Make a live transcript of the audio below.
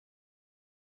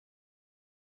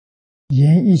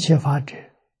言一切法者，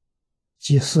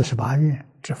即48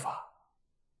愿之法，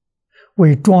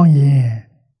为庄严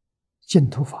净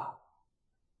土法，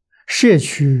摄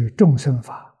取众生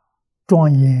法，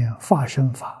庄严法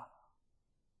身法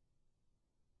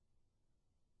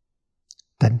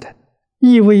等等，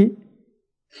意为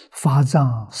法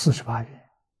藏48愿，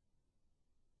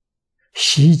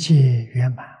悉皆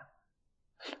圆满。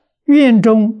愿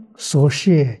中所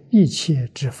摄一切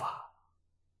之法，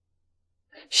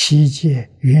悉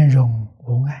皆圆融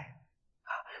无碍，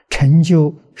成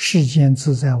就世间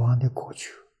自在王的果觉，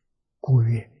故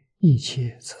曰一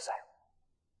切自在。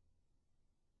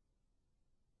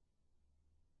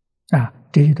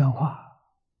这一段话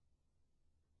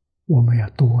我们要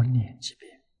多念几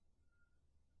遍，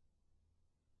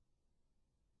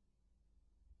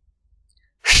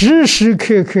时时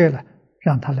刻刻的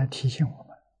让他来提醒我们。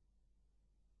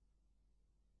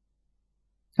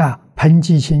彭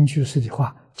际清居士的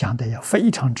话讲得也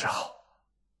非常之好，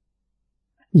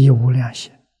以无量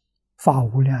心，发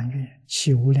无量愿，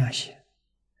起无量行，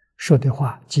说的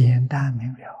话简单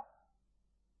明了，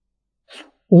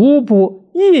无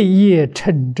不一一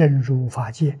称真如法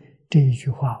界。这一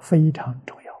句话非常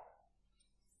重要，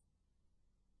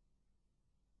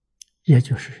也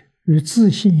就是与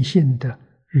自性性的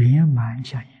圆满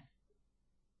相应。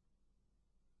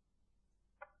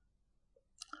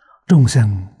众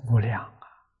生无量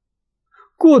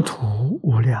国土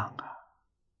无量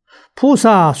菩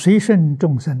萨随顺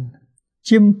众生，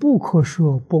经不可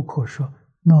说不可说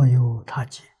那由他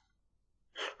劫，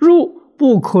入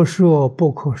不可说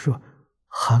不可说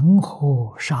恒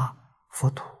河沙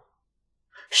佛土，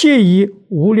悉以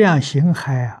无量行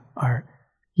海而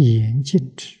严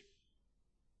净之，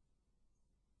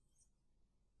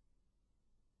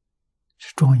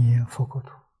是庄严佛国土。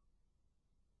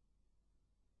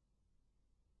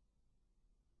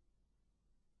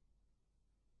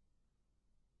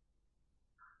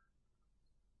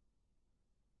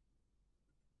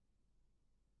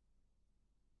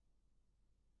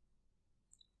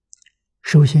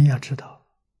首先要知道，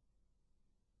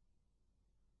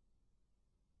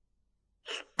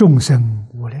众生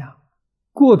无量，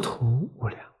国土无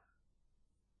量，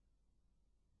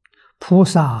菩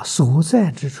萨所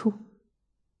在之处，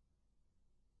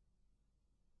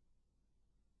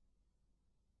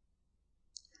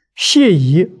悉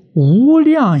以无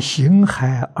量行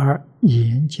海而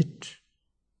严净之。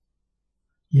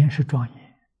严是庄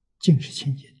严，净是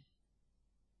清净。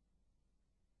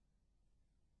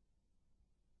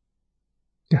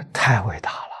这太伟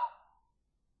大了！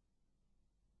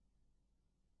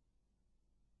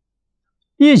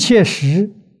一切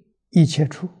时、一切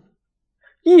处、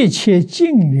一切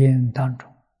境缘当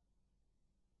中，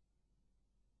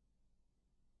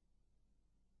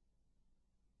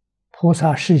菩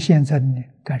萨示现在那里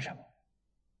干什么？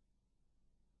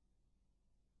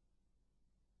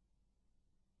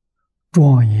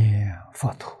庄严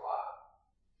佛土啊，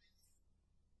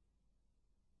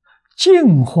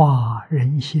净化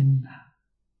人心啊，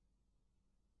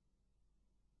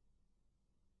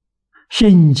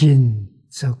心净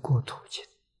则国土净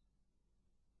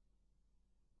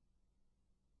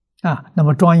那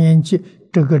么庄严净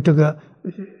这个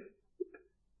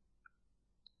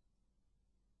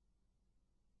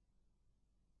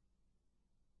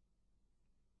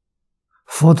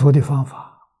佛陀的方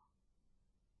法，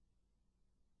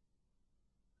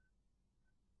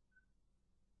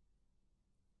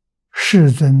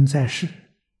世尊在世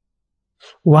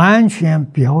完全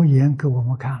表演给我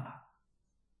们看了，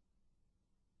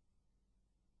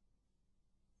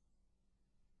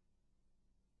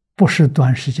不是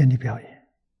短时间的表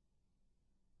演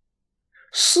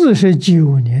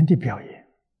，49年的表演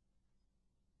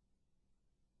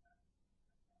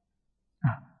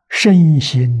身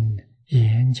心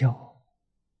研究，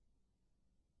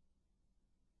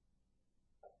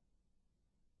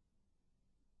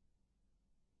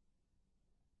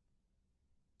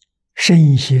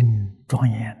身心庄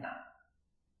严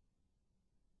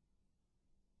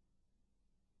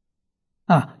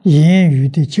言语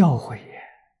的教诲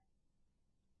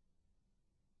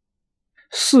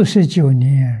49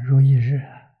年如一日，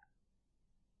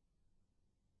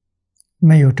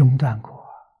没有中断过。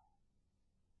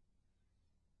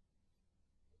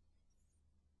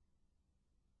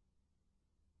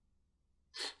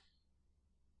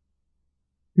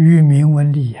与明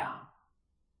文利养，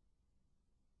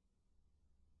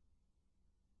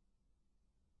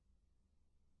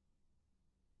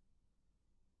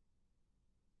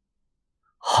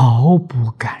毫不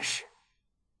干涉。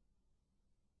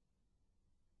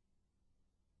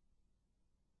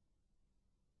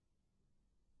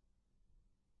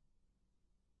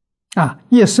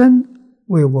一生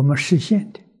为我们实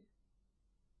现的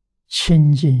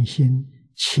清净心、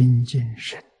清净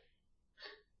身、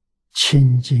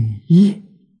清净业，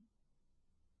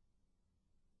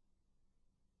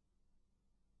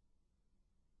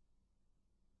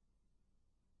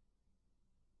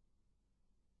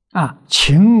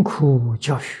勤苦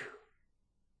教学，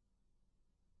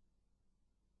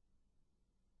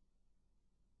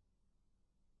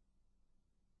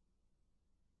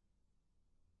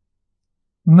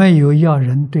没有要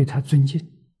人对他尊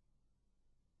敬，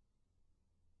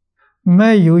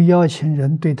没有邀请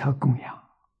人对他供养，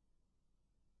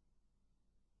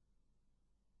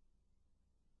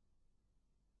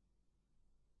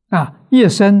一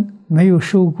生没有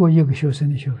收过一个学生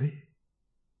的学费，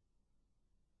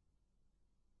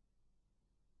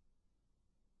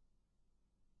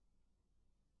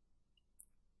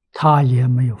他也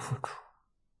没有付出，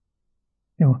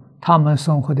因为他们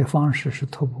生活的方式是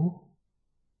徒步。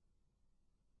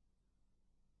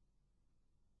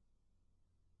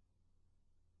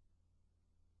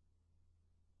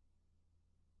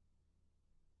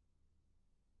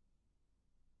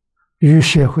于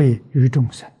社会于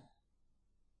众生，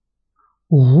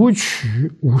无取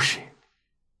无舍，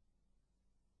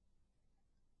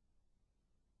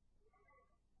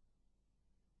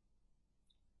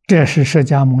这是释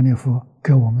迦牟尼佛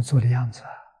给我们做的样子，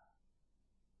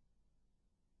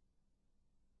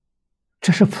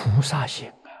这是菩萨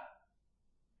行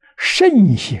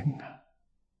圣行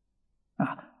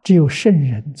只有圣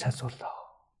人才做得到。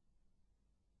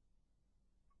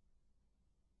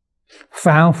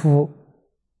凡夫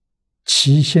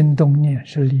起心动念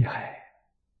是厉害，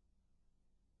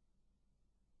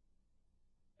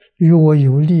与我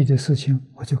有利的事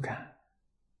情我就干，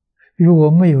与我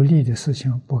没有利的事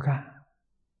情不干，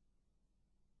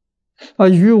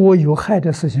与我有害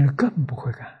的事情更不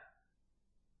会干。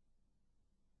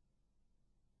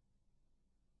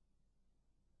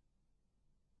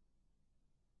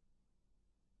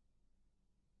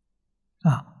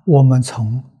我们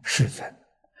从世尊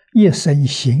一生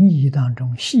行仪当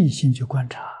中细心去观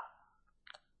察，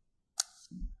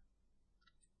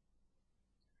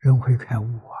人会开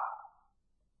悟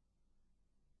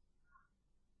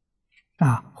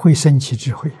会升起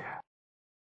智慧